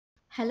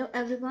Hello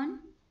everyone,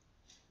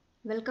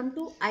 welcome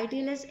to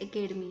ITLS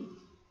Academy.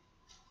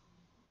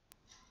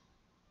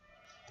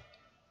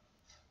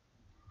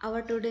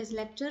 Our today's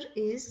lecture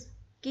is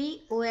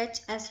Koh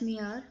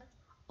Smear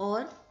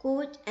or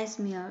Koh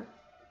Smear.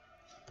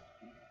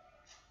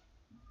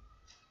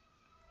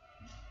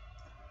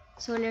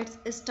 So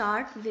let's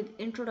start with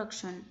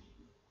introduction.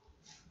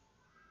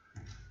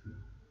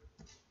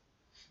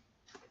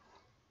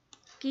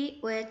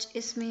 Koh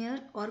Smear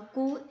or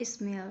Koh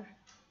Smear.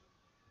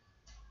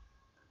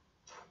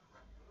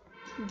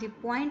 The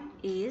point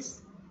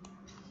is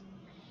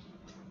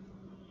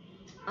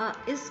a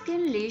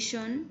skin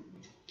lesion.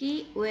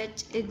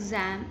 KOH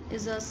exam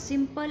is a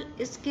simple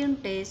skin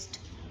test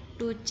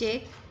to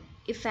check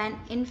if an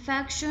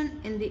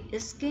infection in the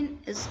skin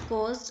is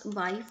caused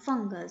by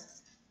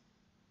fungus.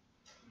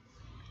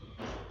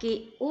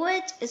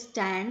 KOH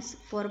stands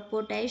for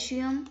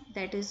potassium,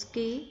 that is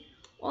K,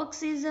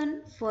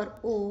 oxygen for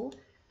O,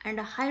 and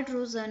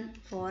hydrogen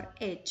for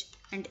H,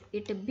 and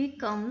it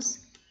becomes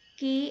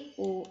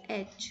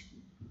KOH.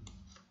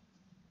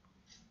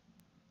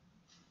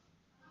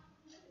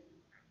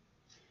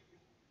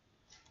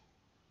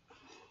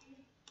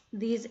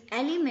 These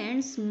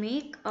elements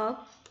make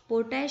up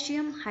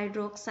potassium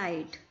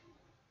hydroxide.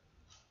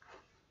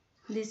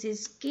 This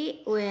is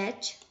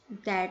KOH,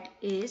 that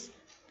is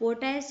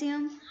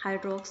potassium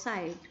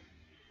hydroxide.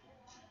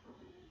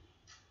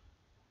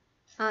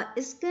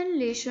 A skin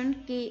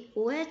lesion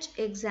KOH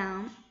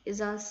exam is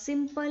a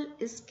simple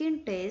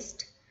skin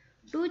test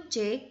to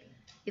check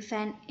if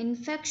an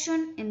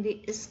infection in the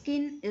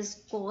skin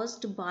is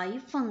caused by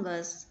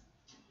fungus.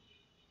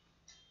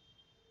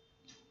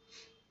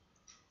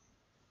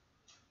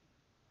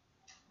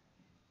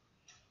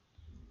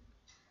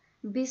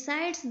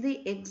 Besides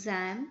the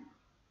exam,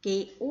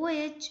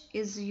 KOH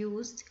is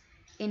used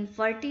in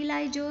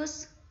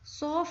fertilizers,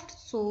 soft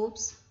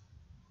soaps,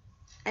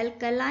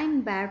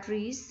 alkaline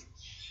batteries,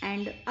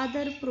 and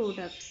other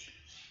products.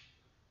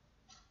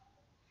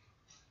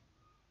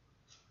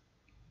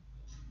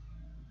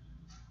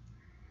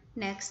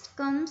 Next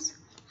comes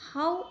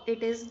how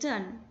it is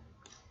done,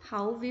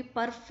 how we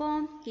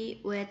perform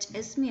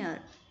KOH smear.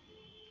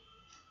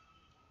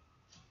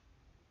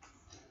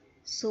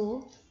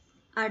 So,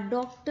 a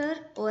doctor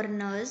or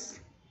nurse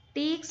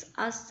takes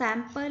a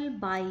sample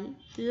by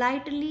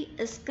lightly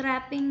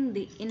scraping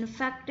the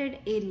infected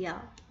area.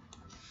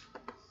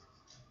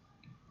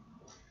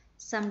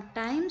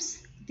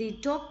 Sometimes the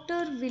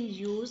doctor will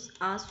use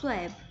a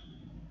swab.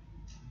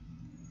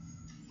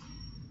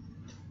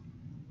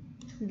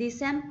 The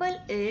sample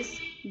is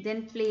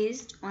then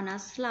placed on a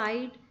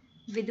slide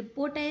with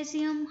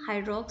potassium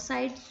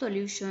hydroxide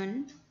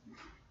solution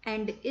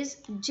and is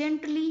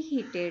gently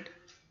heated.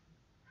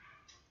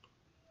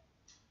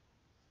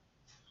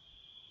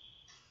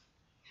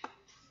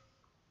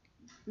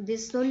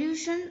 This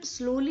solution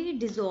slowly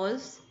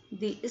dissolves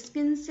the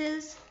skin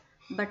cells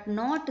but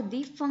not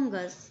the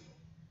fungus.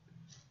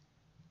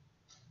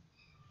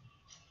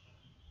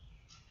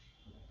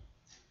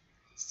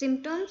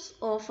 Symptoms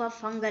of a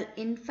fungal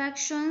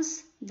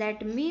infections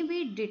that may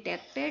be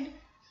detected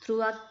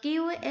through a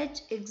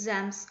KOH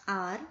exams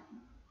are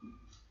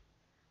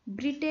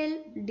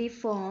brittle,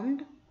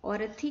 deformed or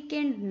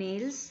thickened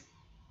nails,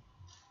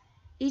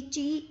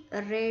 itchy,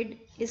 red,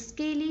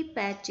 scaly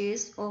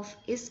patches of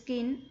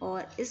skin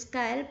or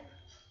scalp,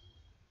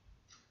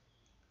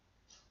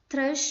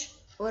 thrush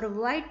or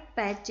white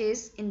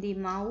patches in the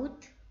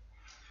mouth,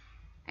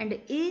 and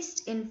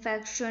yeast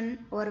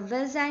infection or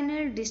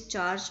vaginal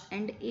discharge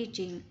and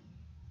itching.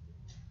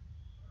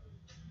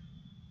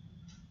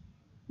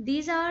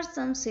 These are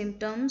some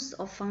symptoms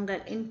of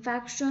fungal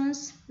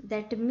infections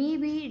that may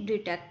be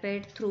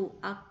detected through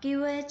a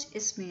KOH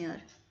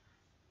smear.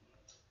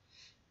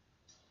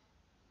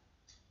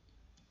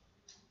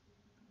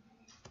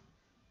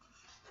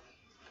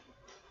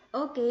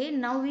 Okay,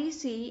 now we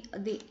see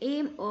the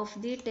aim of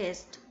the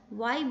test.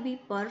 Why we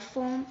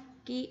perform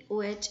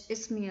KOH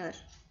smear?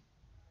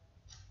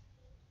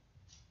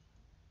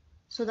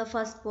 So the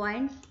first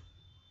point,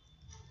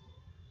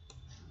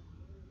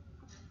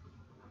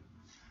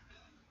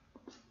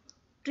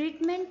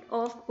 treatment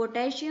of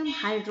potassium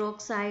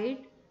hydroxide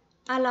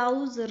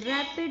allows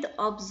rapid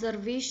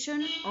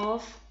observation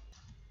of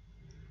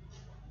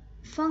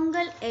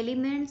fungal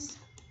elements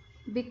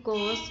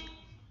because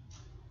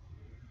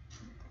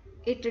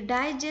it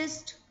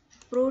digests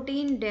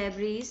protein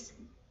debris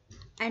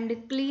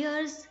and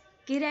clears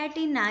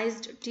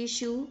keratinized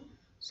tissue,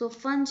 so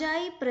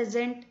fungi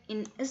present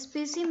in a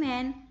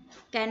specimen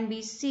can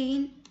be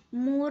seen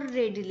more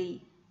readily.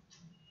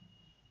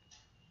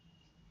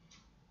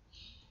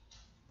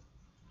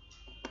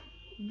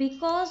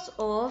 Because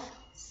of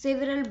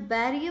several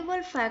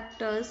variable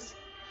factors,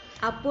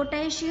 a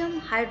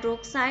potassium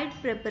hydroxide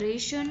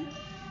preparation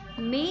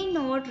may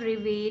not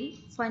reveal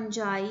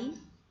fungi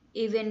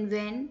even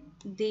when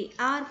they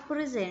are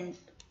present.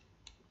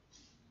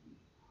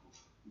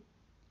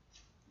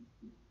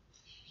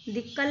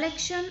 The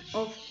collection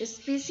of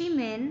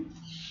specimen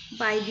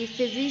by the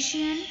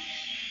physician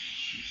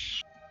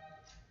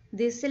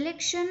The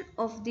selection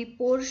of the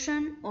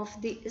portion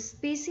of the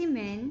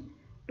specimen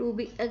to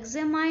be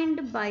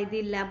examined by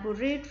the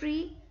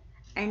laboratory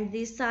and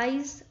the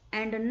size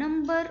and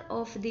number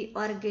of the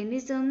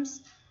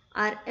organisms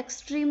are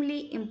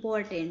extremely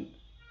important.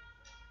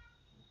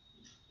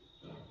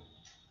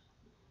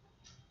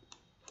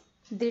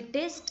 The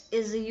test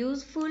is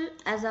useful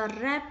as a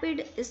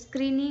rapid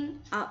screening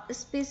a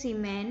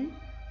specimen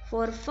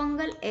for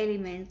fungal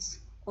elements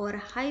or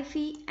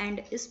hyphae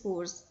and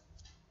spores.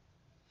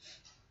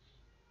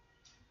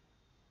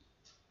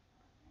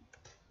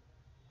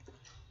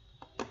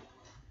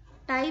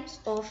 Types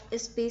of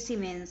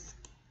specimens.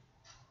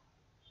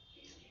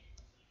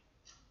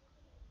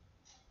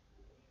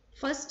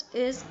 First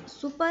is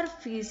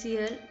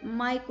superficial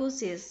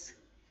mycosis,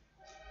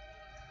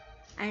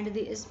 and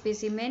the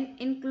specimen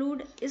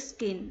include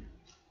skin,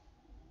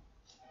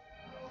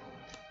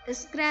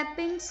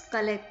 scrapings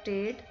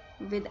collected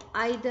with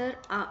either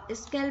a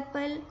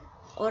scalpel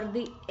or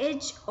the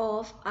edge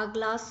of a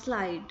glass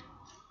slide,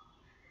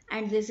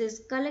 and this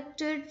is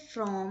collected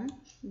from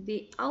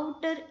the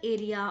outer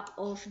area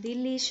of the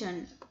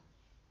lesion.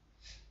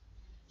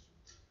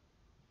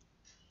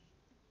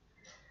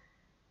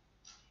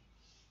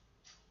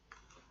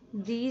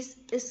 These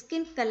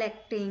skin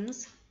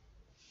collectings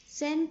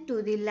sent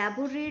to the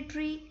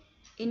laboratory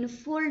in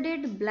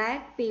folded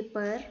black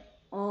paper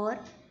or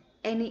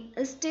any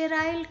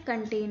sterile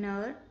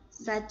container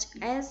such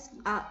as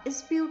a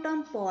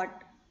sputum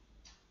pot.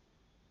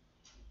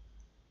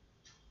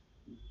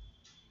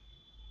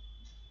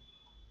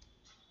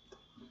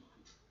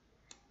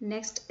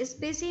 Next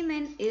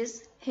specimen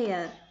is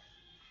hair,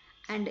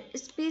 and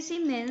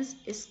specimens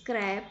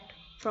scraped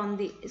from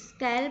the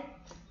scalp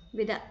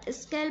with a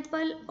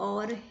scalpel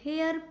or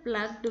hair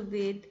plucked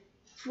with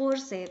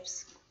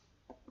forceps.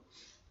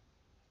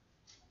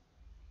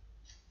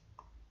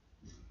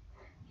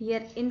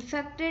 Here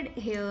infected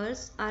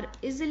hairs are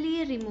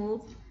easily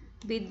removed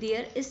with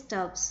their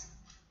stubs.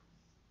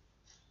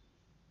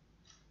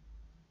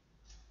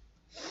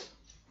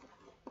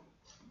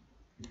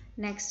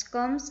 Next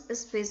comes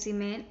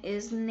specimen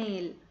is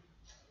nail.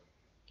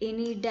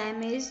 Any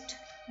damaged,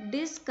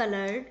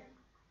 discolored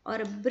or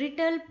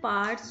brittle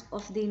parts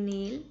of the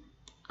nail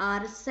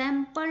are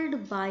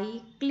sampled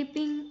by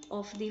clipping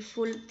of the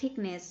full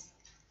thickness.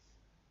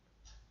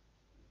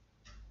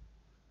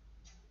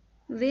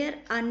 Where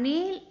a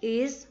nail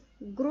is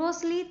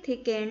grossly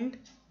thickened,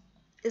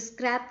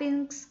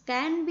 scrapings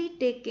can be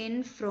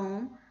taken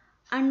from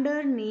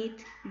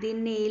underneath the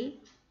nail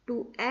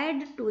to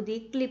add to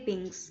the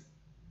clippings.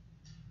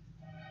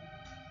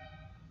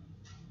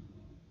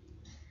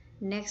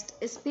 Next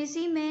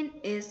specimen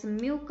is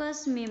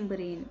mucous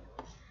membrane,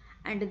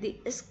 and the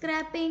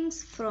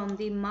scrapings from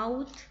the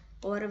mouth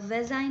or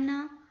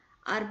vagina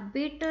are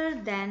better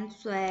than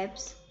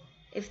swabs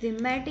if the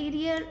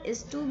material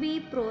is to be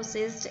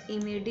processed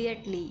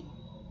immediately.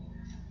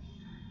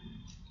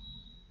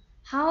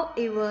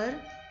 However,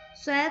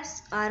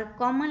 swabs are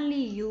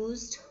commonly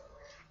used,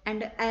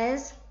 and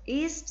as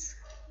yeasts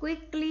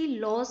quickly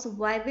lose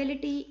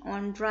viability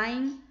on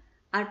drying,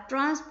 a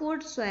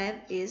transport swab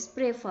is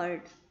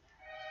preferred.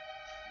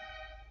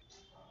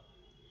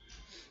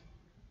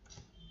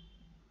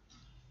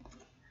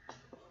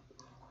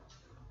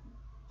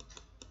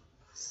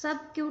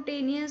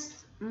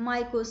 Subcutaneous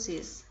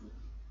mycosis.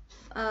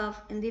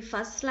 In the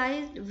first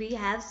slide, we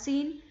have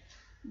seen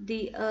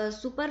the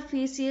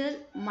superficial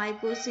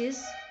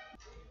mycosis,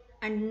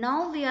 and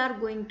now we are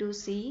going to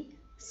see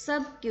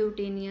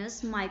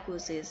subcutaneous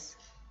mycosis.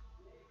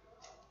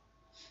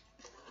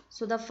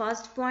 So the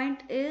first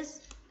point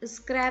is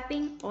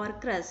scraping or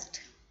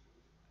crust.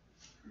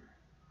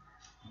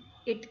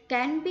 It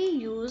can be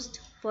used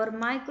for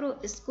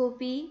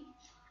microscopy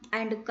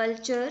and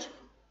culture,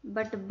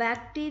 but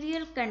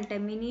bacterial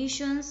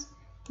contaminations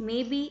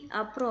may be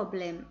a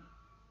problem.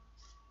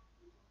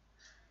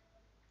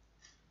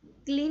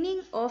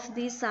 Cleaning of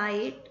the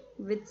site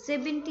with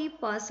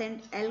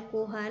 70%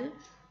 alcohol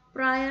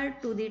prior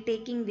to the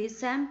taking the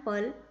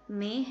sample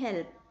may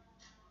help.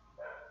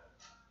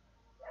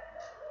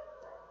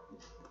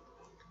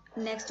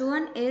 Next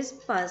one is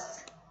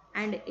pus,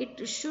 and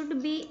it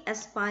should be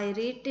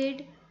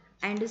aspirated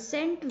and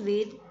sent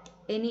with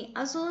any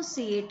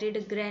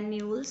associated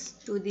granules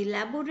to the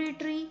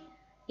laboratory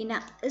in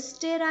a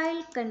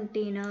sterile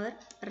container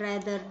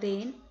rather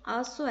than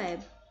a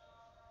swab.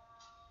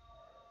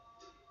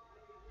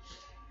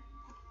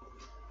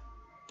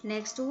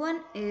 Next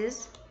one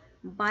is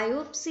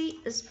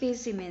biopsy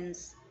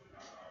specimens,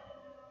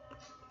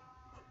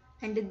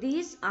 and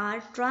these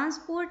are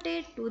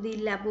transported to the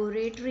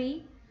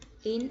laboratory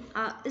in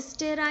a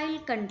sterile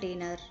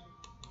container.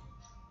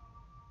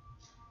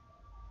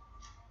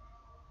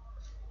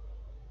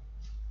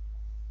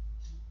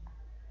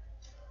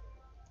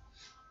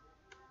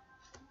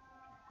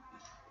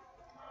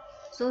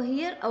 So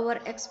here our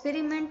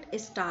experiment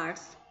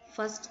starts.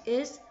 First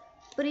is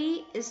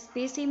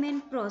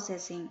pre-specimen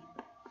processing.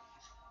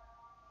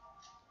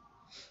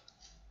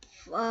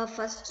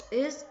 First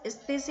is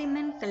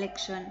specimen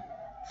collection.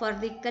 For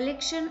the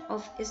collection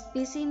of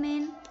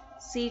specimen,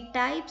 see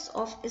types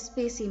of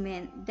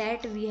specimen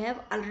that we have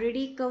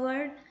already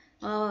covered,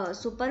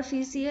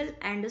 superficial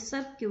and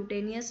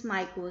subcutaneous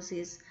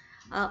mycosis.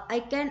 I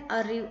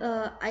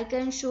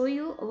can show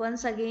you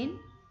once again.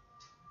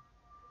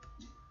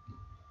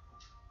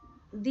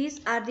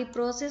 These are the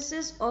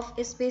processes of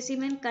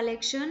specimen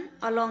collection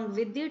along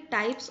with the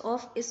types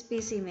of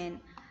specimen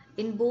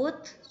in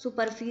both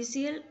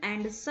superficial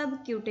and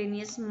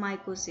subcutaneous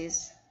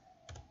mycosis.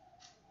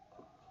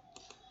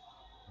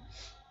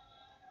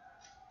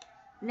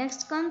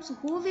 Next comes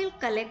who will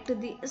collect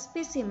the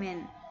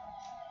specimen.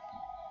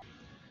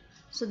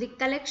 So the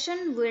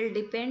collection will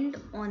depend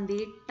on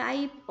the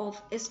type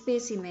of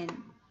specimen.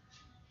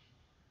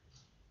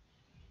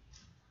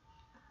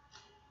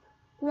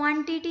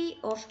 Quantity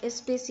of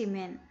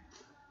specimen.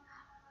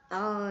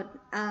 Uh,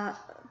 uh,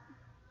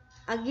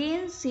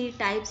 Again see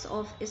types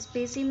of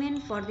specimen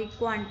for the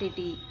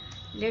quantity.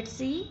 Let's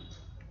see.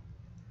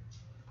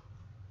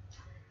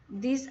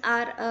 These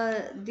are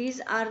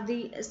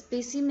the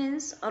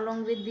specimens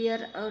along with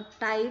their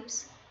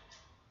types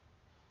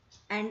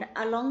and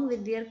along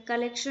with their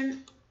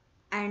collection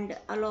and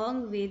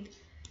along with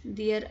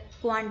their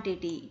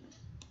quantity.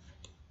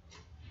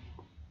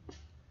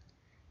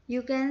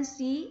 You can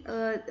see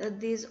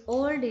these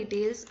all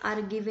details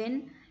are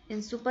given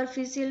in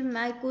superficial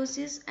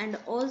mycosis and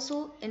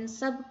also in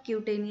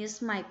subcutaneous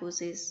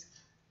mycosis.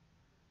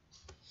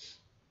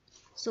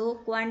 So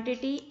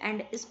quantity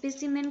and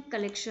specimen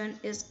collection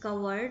is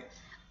covered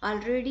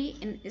already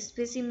in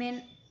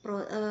specimen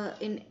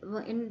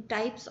in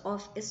types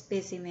of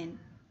specimen.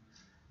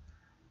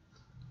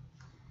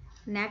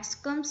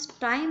 Next comes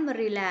time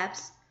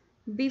relapse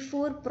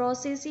before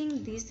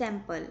processing the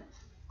sample.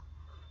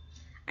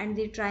 And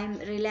the time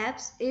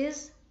relapse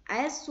is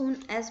as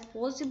soon as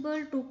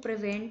possible to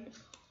prevent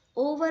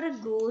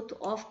overgrowth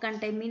of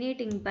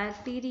contaminating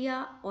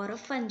bacteria or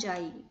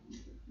fungi.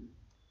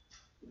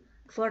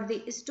 For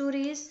the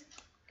storage,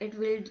 it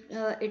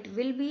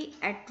will be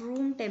at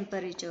room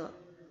temperature.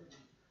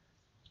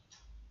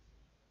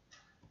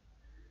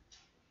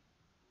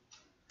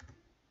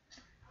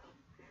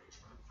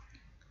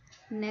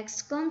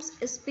 Next comes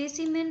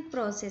specimen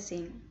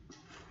processing.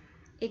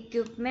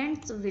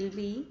 Equipment will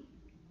be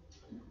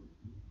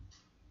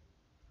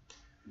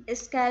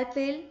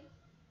scalpel,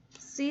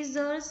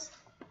 scissors,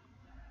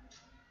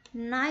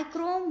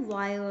 nichrome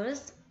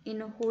wires in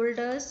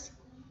holders,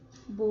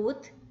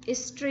 both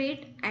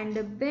straight and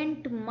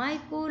bent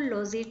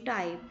mycology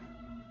type.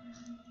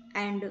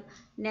 And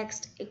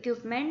next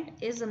equipment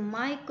is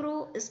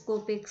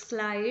microscopic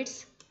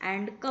slides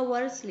and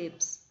cover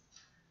slips.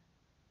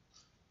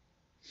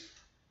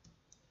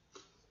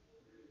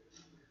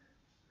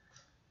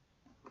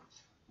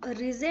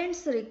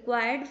 Reagents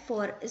required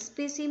for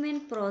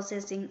specimen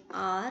processing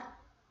are: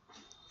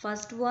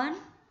 first one,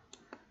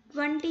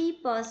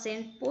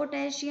 20%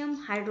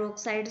 potassium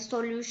hydroxide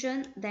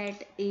solution,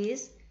 that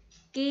is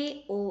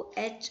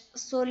KOH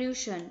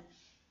solution,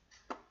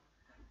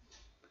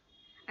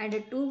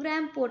 and 2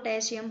 gram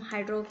potassium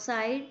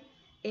hydroxide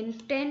in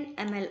 10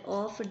 ml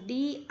of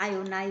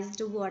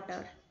deionized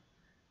water.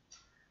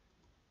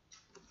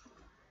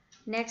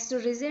 Next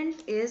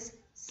reagent is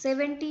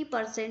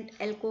 70%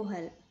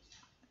 alcohol.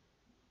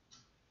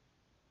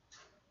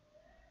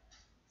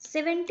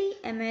 70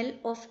 ml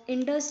of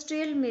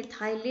industrial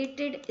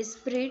methylated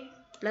spirit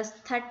plus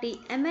 30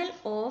 ml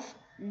of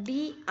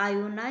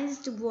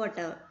deionized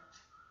water.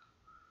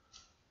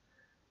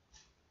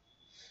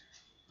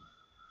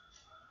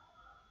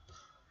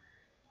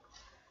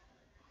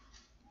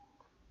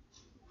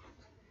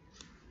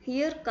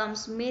 Here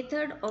comes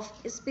method of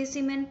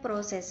specimen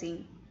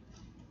processing.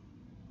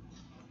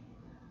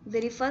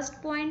 Very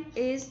first point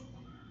is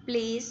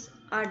place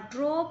a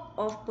drop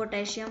of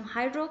potassium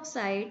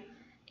hydroxide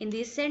in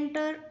the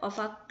center of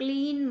a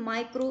clean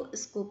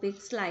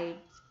microscopic slide.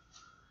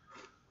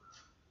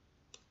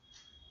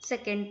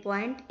 Second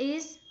point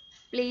is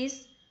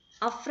place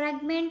a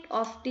fragment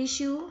of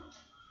tissue,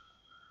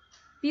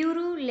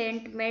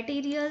 purulent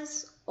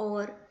materials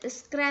or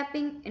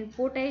scraping in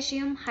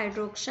potassium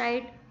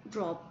hydroxide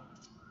drop.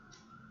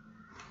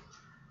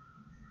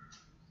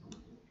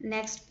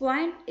 Next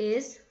point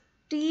is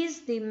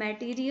tease the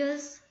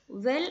materials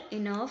well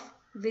enough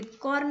with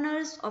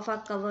corners of a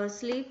cover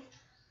slip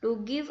to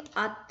give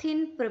a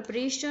thin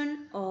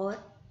preparation or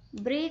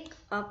break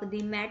up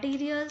the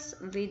materials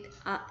with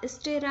a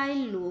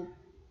sterile loop.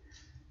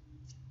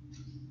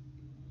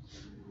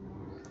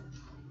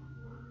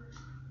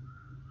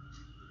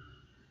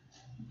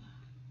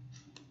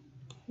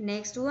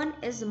 Next one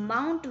is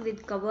mount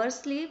with cover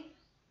slip.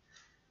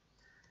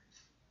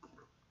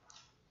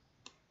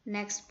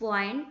 Next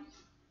point,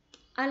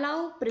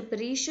 allow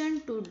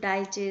preparation to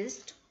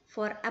digest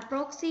for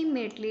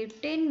approximately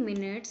 10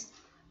 minutes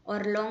or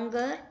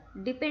longer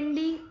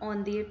depending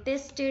on the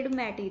tested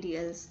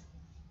materials.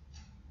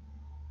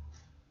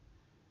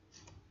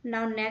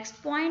 Now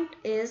next point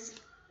is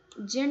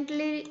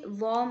gently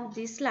warm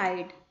the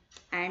slide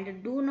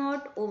and do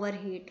not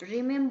overheat.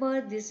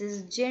 Remember, this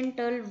is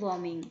gentle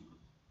warming.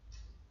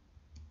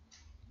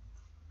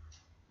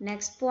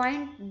 Next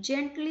point,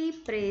 gently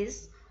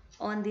press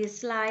on the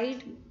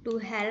slide to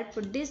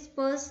help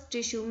disperse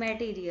tissue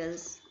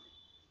materials.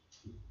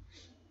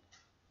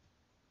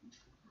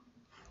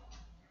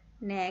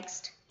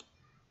 Next,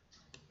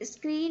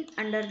 screen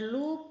under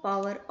low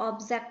power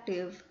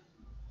objective.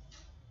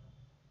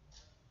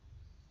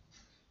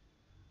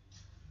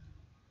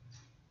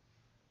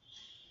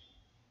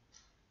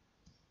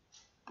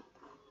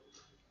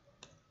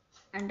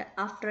 And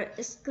after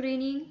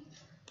screening,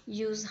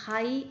 use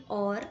high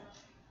or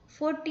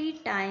 40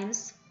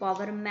 times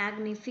power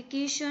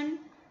magnification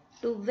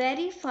to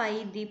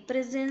verify the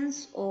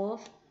presence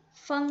of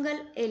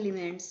fungal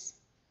elements.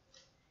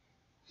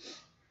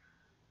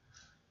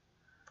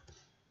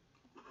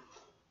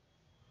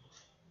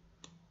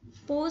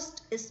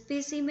 Post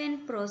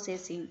specimen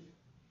processing.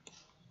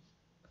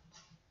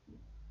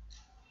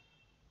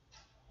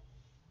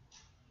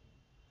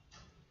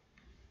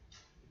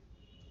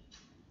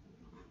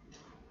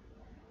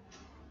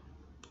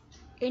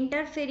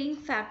 Interfering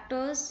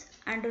factors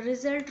and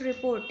result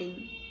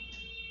reporting.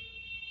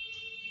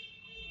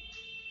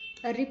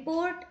 A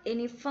report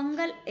any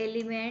fungal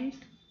element,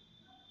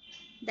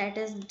 that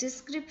is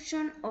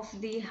description of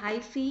the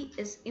hyphae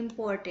is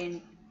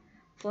important.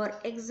 For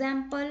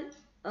example,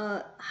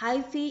 a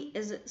hyphae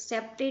is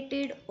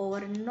septated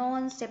or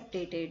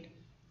non-septated.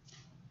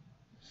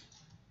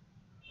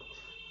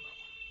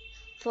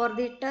 For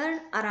the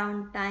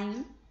turnaround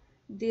time,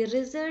 the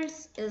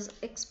results is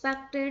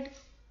expected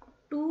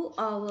 2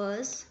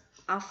 hours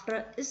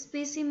after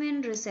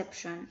specimen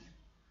reception.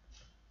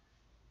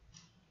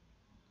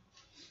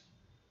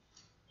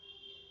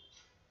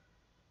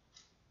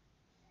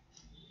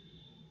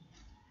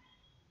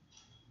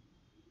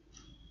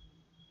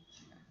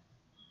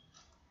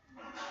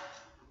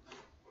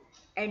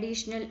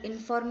 Additional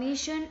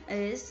information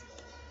is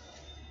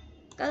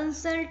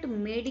consult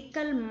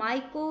medical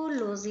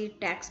mycology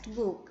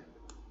textbook.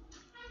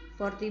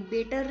 For the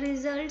better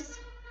results,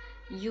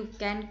 you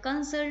can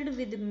consult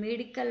with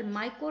medical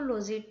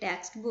mycology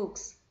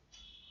textbooks.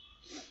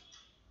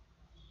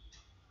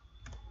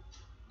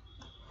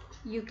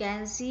 You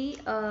can see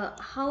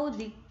how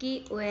the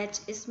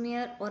KOH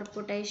smear or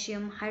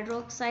potassium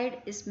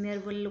hydroxide smear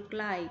will look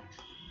like.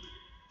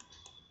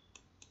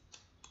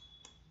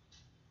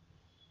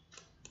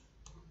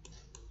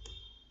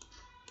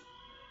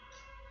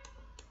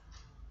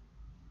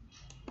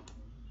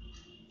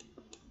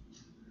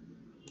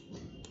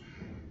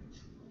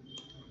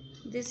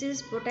 This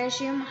is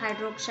potassium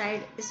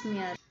hydroxide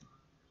smear.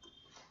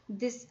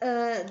 This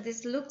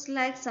looks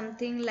like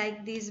something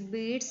like these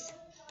beads.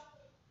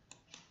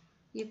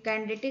 You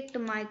can detect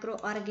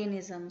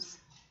microorganisms.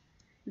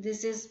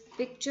 This is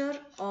picture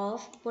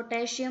of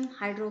potassium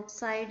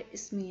hydroxide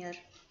smear.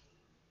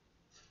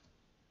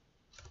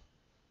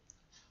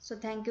 So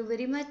thank you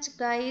very much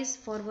guys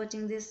for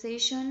watching this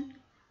session.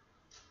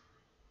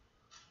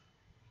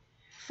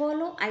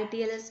 Follow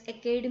ITLS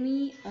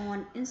Academy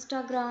on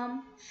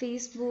Instagram,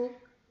 Facebook,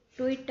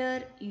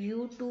 Twitter,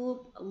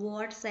 YouTube,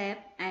 WhatsApp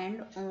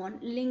and on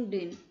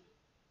LinkedIn.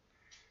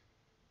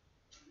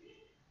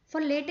 For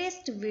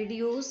latest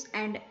videos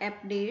and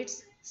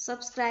updates,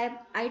 subscribe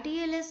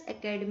ITLS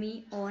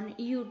Academy on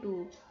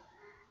YouTube.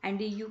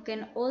 And you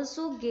can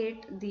also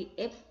get the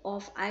app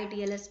of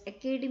ITLS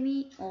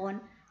Academy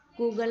on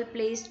Google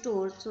Play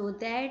Store so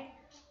that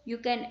you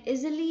can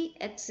easily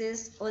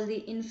access all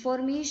the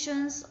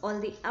informations, all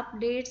the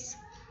updates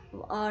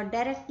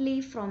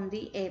directly from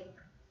the app.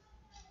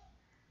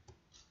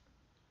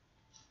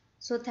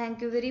 So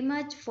thank you very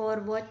much for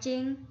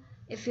watching.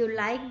 If you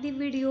like the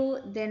video,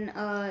 then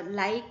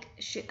like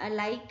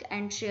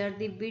and share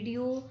the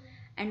video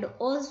and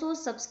also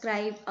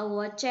subscribe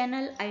our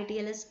channel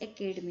ITLS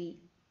Academy.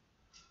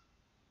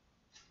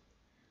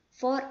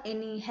 For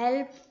any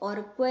help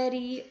or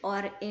query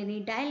or any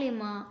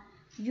dilemma,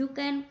 you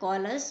can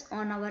call us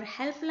on our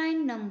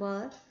helpline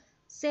number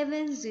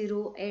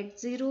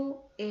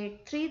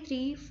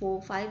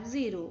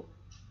 7080833450.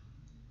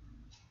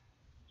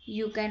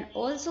 You can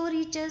also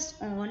reach us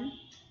on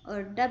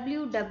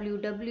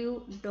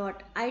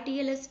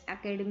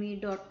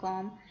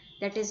www.itlsacademy.com,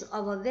 that is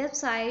our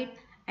website,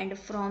 and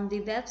from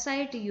the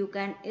website you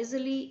can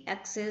easily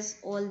access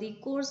all the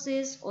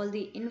courses, all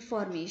the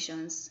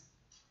informations.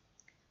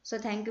 So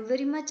thank you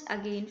very much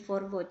again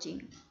for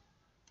watching.